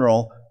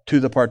general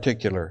to the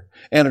particular.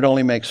 And it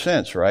only makes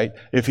sense, right?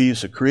 If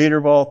he's the creator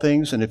of all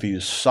things and if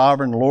he's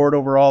sovereign Lord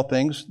over all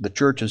things, the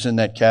church is in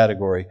that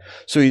category.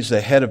 So he's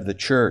the head of the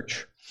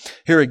church.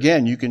 Here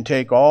again, you can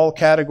take all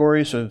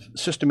categories of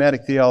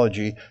systematic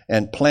theology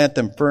and plant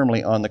them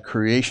firmly on the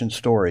creation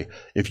story.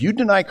 If you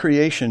deny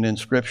creation in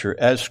Scripture,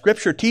 as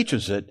Scripture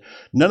teaches it,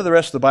 none of the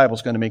rest of the Bible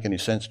is going to make any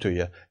sense to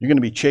you. You're going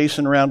to be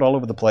chasing around all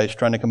over the place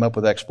trying to come up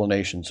with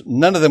explanations.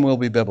 None of them will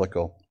be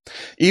biblical.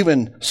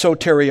 Even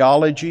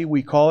soteriology,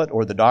 we call it,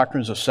 or the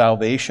doctrines of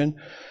salvation.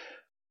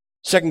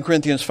 2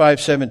 Corinthians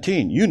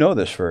 5:17, you know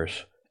this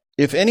verse.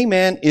 If any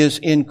man is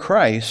in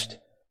Christ,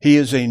 he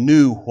is a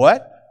new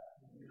what?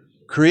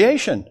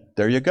 Creation.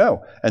 There you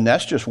go. And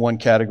that's just one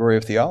category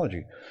of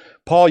theology.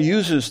 Paul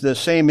uses the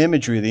same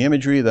imagery,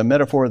 the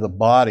metaphor of the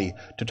body,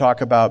 to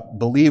talk about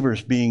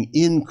believers being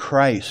in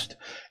Christ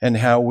and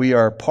how we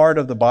are part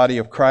of the body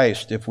of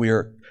Christ if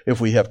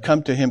we have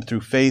come to him through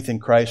faith in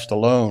Christ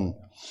alone.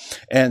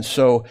 And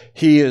so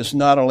he is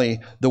not only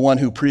the one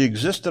who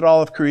pre-existed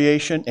all of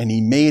creation and he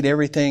made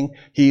everything,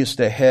 he is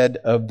the head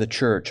of the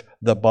church,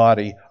 the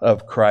body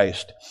of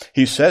Christ.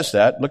 He says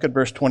that. Look at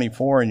verse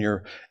 24 in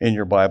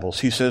your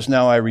Bibles. He says,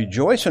 "Now I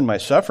rejoice in my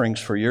sufferings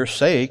for your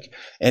sake,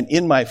 and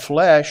in my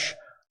flesh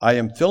I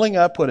am filling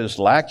up what is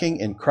lacking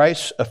in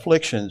Christ's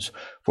afflictions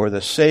for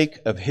the sake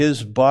of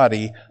his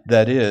body,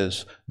 that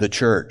is, the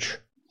church.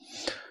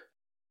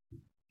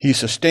 He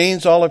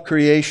sustains all of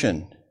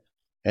creation,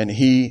 and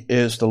he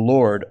is the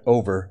Lord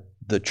over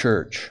the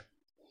church.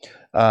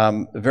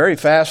 Very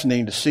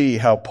fascinating to see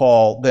how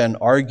Paul then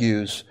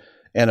argues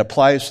and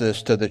applies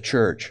this to the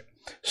church.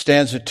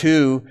 Stanza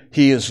 2,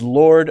 he is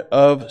Lord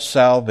of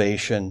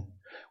salvation.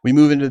 We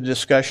move into the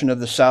discussion of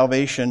the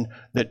salvation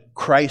that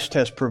Christ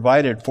has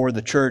provided for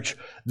the church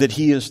that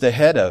he is the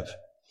head of.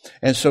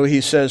 And so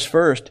he says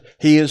first,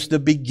 he is the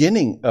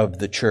beginning of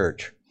the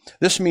church.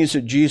 This means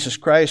that Jesus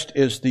Christ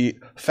is the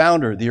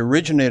founder, the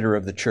originator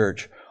of the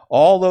church.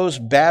 All those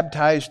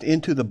baptized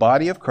into the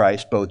body of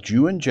Christ, both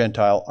Jew and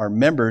Gentile, are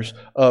members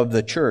of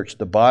the church,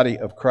 the body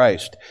of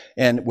Christ.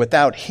 And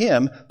without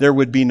him, there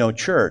would be no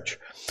church.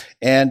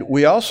 And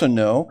we also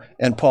know,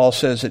 and Paul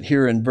says it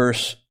here in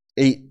verse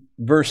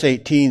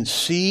 18,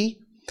 see,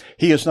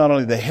 he is not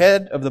only the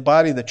head of the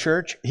body of the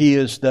church, he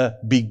is the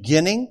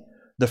beginning,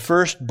 the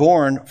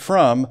firstborn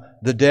from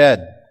the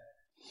dead.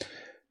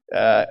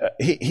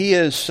 He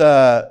is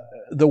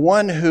the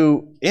one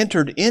who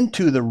entered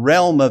into the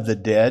realm of the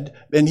dead,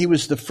 and he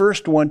was the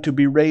first one to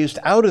be raised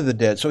out of the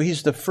dead. So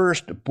he's the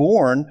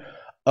firstborn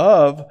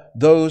of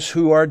those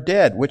who are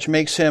dead, which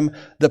makes him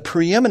the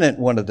preeminent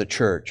one of the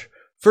church.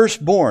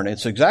 Firstborn,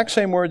 it's the exact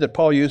same word that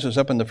Paul uses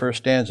up in the first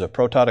stanza,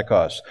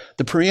 prototokos,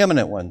 the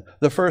preeminent one,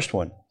 the first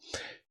one.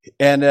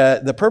 And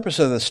the purpose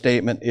of the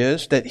statement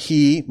is that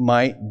he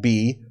might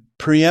be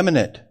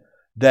preeminent,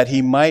 that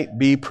he might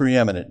be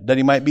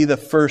the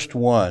first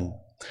one.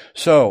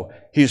 So,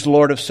 he's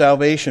Lord of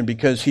salvation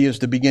because he is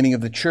the beginning of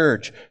the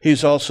church.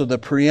 He's also the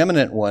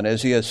preeminent one,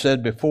 as he has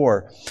said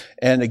before.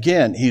 And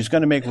again, he's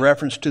going to make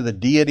reference to the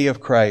deity of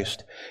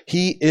Christ.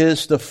 He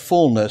is the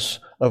fullness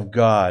of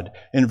God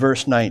in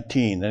verse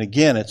 19. And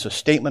again, it's a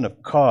statement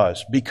of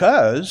cause,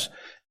 because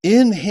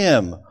in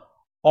him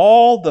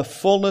all the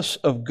fullness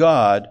of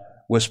God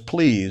was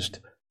pleased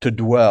to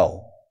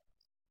dwell.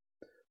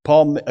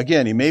 Paul,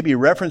 again, he may be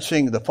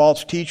referencing the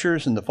false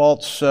teachers and the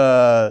false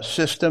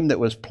system that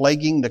was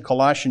plaguing the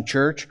Colossian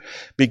church,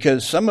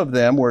 because some of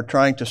them were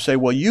trying to say,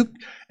 well,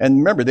 and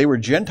remember, they were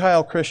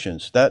Gentile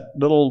Christians. That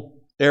little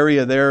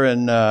area there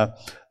in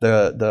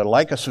the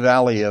Lycus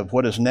Valley of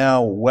what is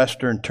now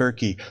Western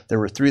Turkey, there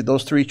were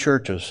those three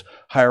churches,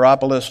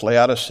 Hierapolis,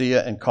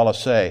 Laodicea, and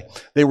Colossae.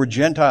 They were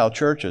Gentile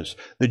churches.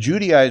 The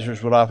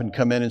Judaizers would often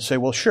come in and say,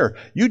 well, sure,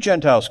 you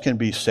Gentiles can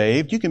be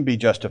saved, you can be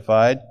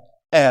justified,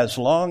 as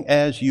long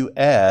as you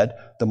add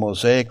the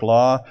Mosaic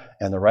law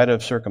and the rite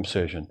of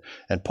circumcision.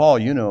 And Paul,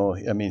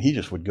 he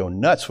just would go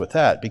nuts with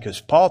that,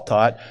 because Paul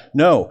taught,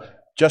 no,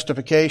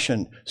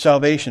 justification,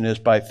 salvation is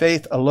by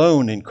faith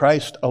alone, in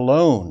Christ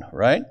alone,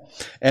 right?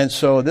 And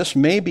so this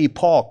may be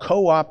Paul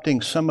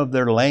co-opting some of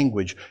their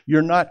language.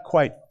 You're not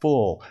quite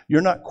full.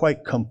 You're not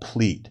quite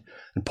complete.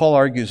 And Paul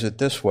argues it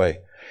this way.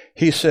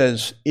 He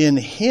says, in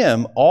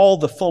him all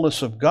the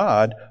fullness of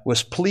God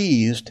was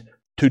pleased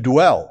to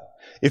dwell.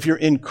 If you're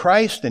in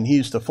Christ and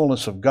he's the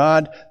fullness of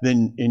God,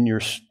 then in your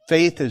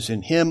faith is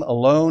in him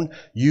alone,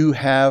 you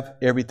have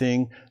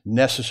everything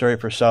necessary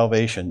for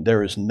salvation.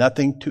 There is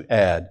nothing to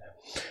add.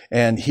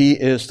 And he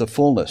is the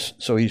fullness.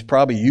 So he's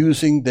probably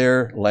using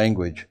their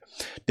language.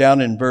 Down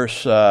in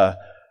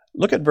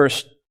look at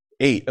verse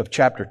 8 of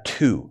chapter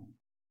 2.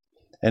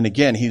 And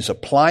again, he's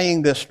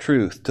applying this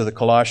truth to the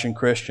Colossian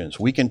Christians.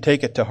 We can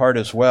take it to heart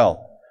as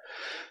well.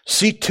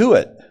 See to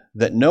it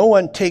that no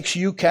one takes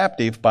you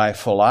captive by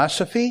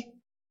philosophy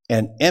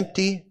and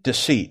empty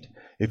deceit.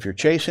 If you're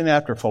chasing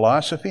after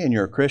philosophy and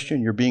you're a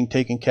Christian, you're being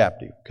taken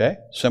captive. Okay?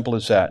 Simple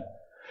as that.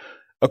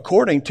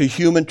 According to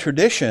human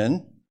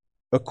tradition,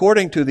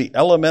 according to the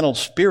elemental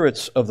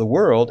spirits of the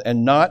world,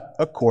 and not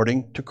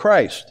according to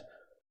Christ.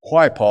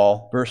 Why,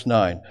 Paul? Verse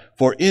 9.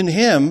 For in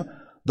him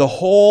the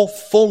whole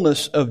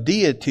fullness of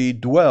deity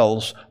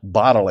dwells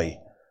bodily.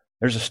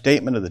 There's a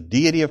statement of the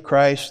deity of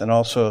Christ and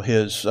also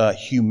his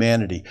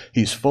humanity.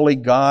 He's fully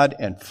God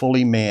and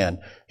fully man.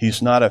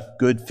 He's not a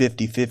good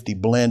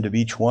 50-50 blend of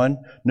each one.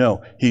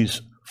 No,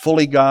 he's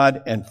fully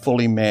God and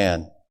fully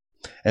man.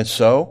 And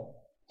so,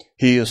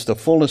 he is the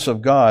fullness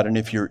of God. And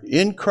if you're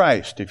in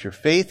Christ, if your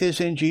faith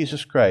is in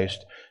Jesus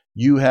Christ,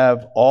 you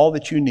have all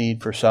that you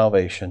need for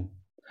salvation.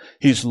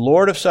 He's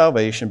Lord of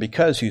salvation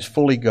because he's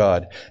fully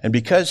God. And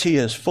because he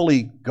is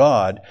fully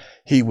God,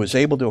 he was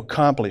able to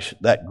accomplish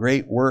that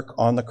great work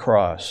on the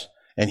cross.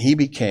 And he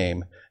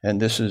became, and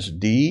this is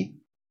the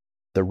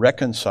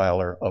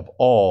reconciler of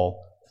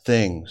all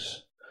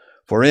things.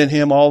 For in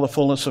him all the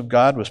fullness of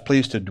God was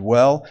pleased to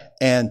dwell,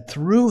 and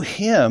through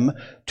him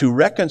to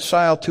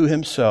reconcile to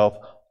himself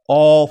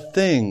all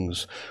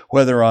things,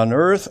 whether on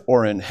earth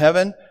or in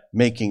heaven,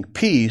 making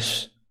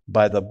peace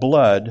by the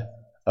blood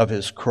of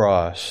his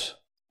cross.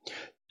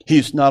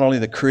 He's not only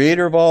the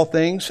creator of all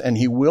things, and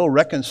he will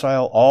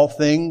reconcile all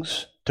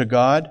things to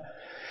God.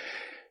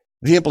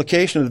 The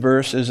implication of the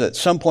verse is that at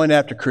some point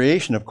after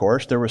creation, of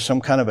course, there was some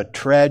kind of a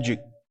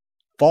tragic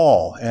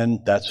fall,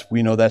 and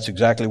we know that's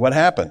exactly what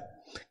happened.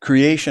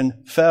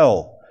 Creation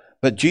fell,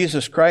 But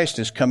Jesus Christ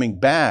is coming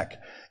back,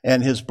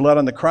 and his blood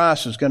on the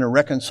cross is going to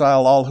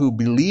reconcile all who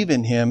believe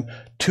in him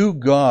to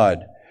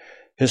God.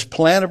 His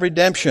plan of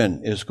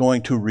redemption is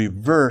going to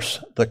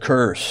reverse the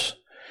curse.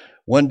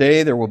 One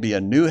day there will be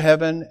a new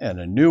heaven and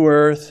a new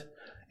earth,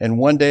 and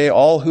one day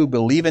all who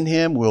believe in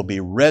him will be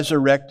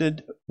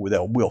resurrected.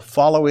 We'll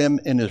follow him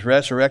in his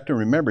resurrection.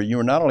 Remember, you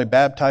were not only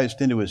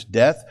baptized into his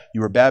death,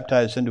 you were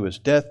baptized into his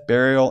death,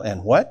 burial,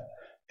 and what?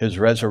 His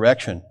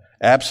resurrection.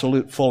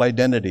 Absolute full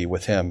identity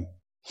with him.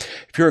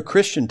 If you're a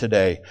Christian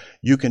today,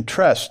 you can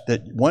trust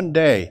that one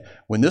day,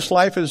 when this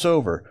life is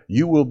over,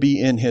 you will be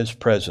in his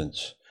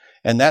presence.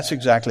 And that's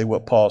exactly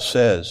what Paul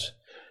says.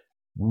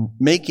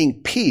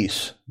 Making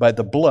peace by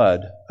the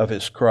blood of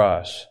his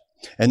cross.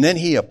 And then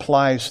he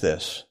applies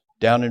this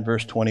down in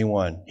verse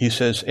 21. He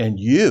says, and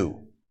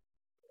you,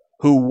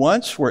 who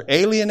once were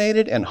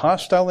alienated and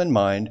hostile in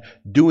mind,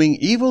 doing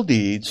evil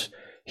deeds,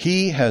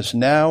 he has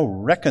now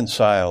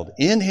reconciled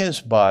in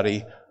his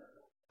body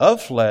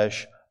of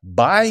flesh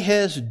by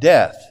his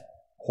death.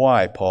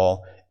 Why,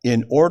 Paul?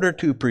 In order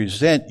to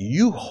present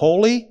you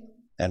holy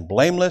and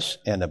blameless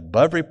and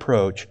above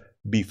reproach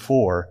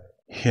before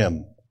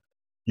him.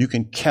 You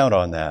can count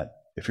on that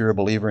if you're a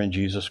believer in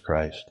Jesus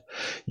Christ.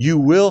 You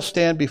will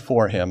stand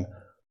before him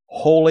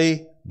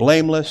holy,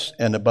 blameless,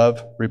 and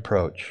above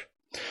reproach.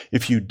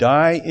 If you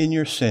die in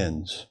your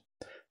sins,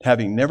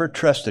 having never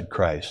trusted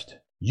Christ,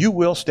 you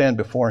will stand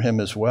before him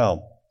as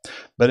well.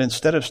 But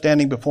instead of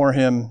standing before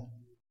him,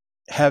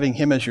 having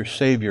him as your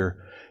Savior,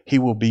 he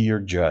will be your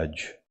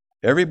judge.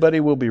 Everybody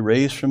will be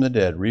raised from the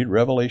dead. Read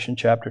Revelation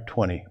chapter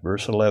 20,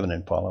 verse 11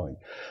 and following.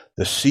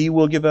 The sea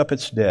will give up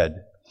its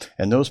dead,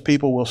 and those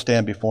people will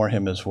stand before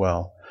him as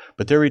well.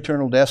 But their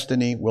eternal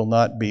destiny will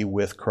not be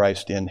with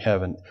Christ in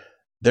heaven.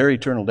 Their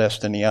eternal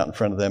destiny out in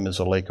front of them is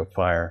a lake of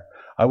fire.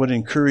 I would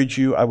encourage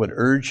you, I would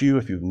urge you,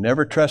 if you've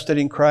never trusted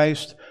in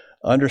Christ,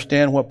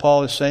 understand what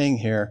Paul is saying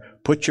here.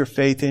 Put your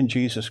faith in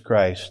Jesus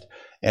Christ,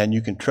 and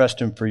you can trust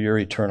him for your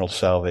eternal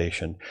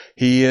salvation.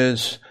 He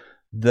is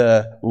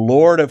the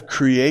Lord of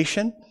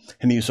creation,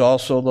 and he's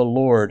also the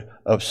Lord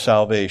of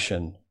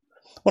salvation.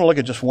 I want to look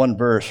at just one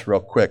verse real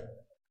quick.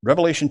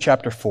 Revelation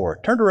chapter 4.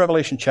 Turn to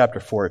Revelation chapter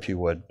 4 if you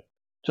would.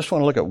 Just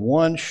want to look at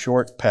one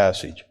short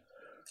passage.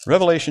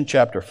 Revelation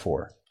chapter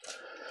 4.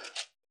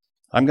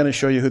 I'm going to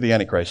show you who the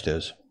Antichrist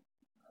is.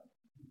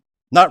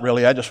 Not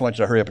really, I just want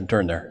you to hurry up and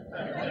turn there.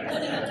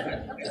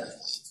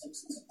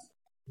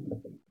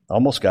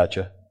 Almost got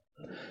you.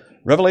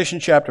 Revelation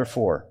chapter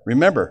 4.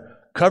 Remember,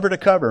 cover to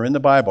cover in the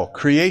Bible,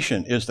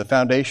 creation is the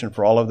foundation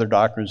for all of their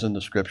doctrines in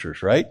the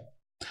Scriptures, right?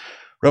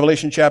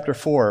 Revelation chapter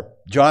 4,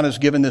 John is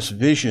given this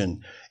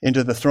vision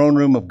into the throne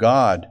room of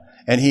God,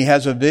 and he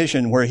has a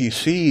vision where he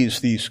sees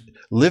these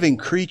living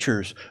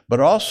creatures, but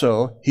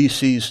also he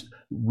sees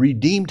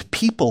redeemed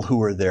people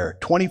who are there,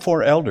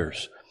 24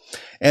 elders.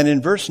 And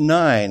in verse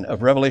 9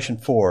 of Revelation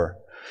 4,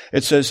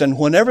 it says, and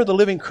whenever the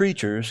living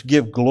creatures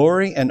give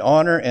glory and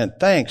honor and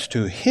thanks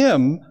to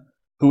him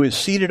who is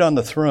seated on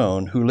the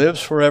throne, who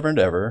lives forever and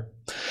ever,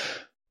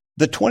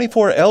 the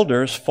 24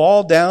 elders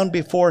fall down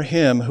before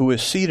him who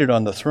is seated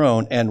on the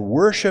throne and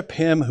worship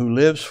him who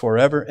lives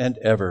forever and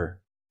ever.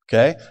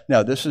 Okay?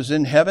 Now, this is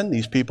in heaven.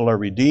 These people are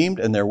redeemed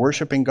and they're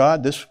worshiping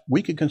God.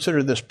 We could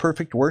consider this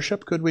perfect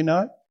worship, could we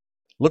not?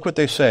 Look what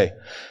they say.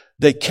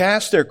 They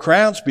cast their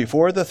crowns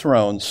before the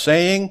throne,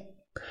 saying,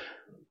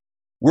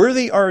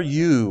 worthy are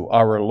you,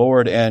 our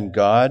Lord and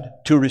God,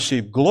 to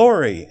receive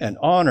glory and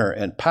honor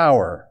and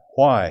power.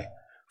 Why?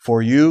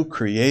 For you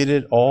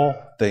created all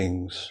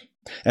things,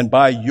 and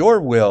by your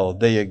will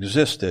they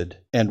existed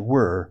and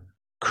were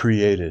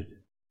created.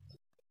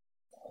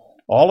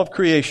 All of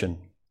creation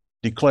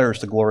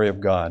declares the glory of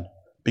God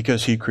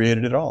because he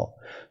created it all.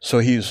 So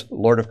he's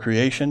Lord of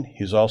creation.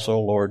 He's also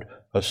Lord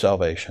of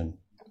salvation.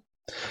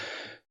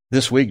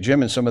 This week,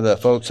 Jim and some of the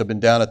folks have been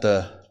down at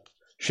the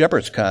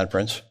Shepherds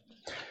Conference,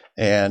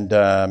 and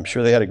I'm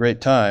sure they had a great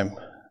time.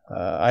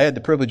 I had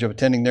the privilege of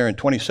attending there in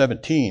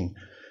 2017,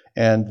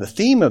 and the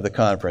theme of the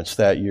conference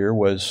that year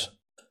was,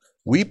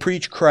 We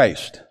Preach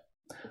Christ.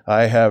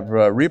 I have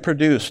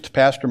reproduced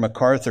Pastor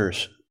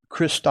MacArthur's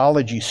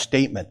Christology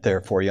statement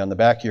there for you on the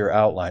back of your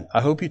outline.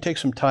 I hope you take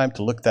some time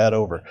to look that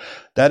over.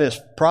 That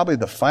is probably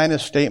the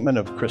finest statement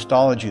of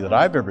Christology that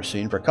I've ever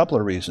seen for a couple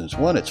of reasons.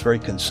 One, it's very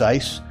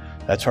concise.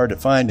 That's hard to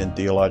find in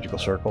theological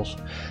circles.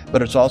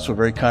 But it's also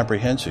very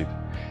comprehensive.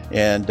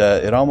 And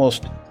it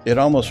almost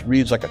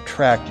reads like a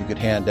tract you could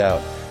hand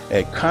out.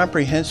 A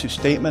comprehensive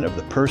statement of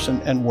the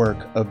person and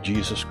work of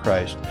Jesus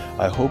Christ.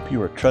 I hope you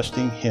are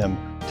trusting him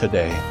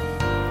today.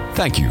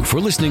 Thank you for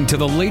listening to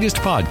the latest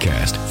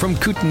podcast from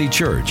Kootenai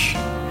Church.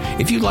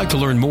 If you'd like to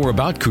learn more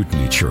about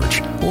Kootenai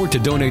Church or to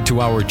donate to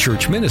our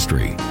church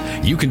ministry,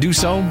 you can do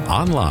so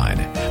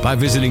online by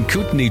visiting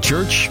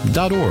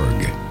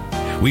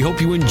kootenaichurch.org. We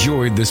hope you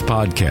enjoyed this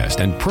podcast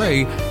and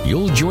pray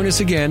you'll join us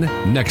again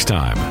next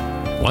time.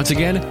 Once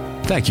again,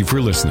 thank you for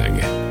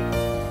listening.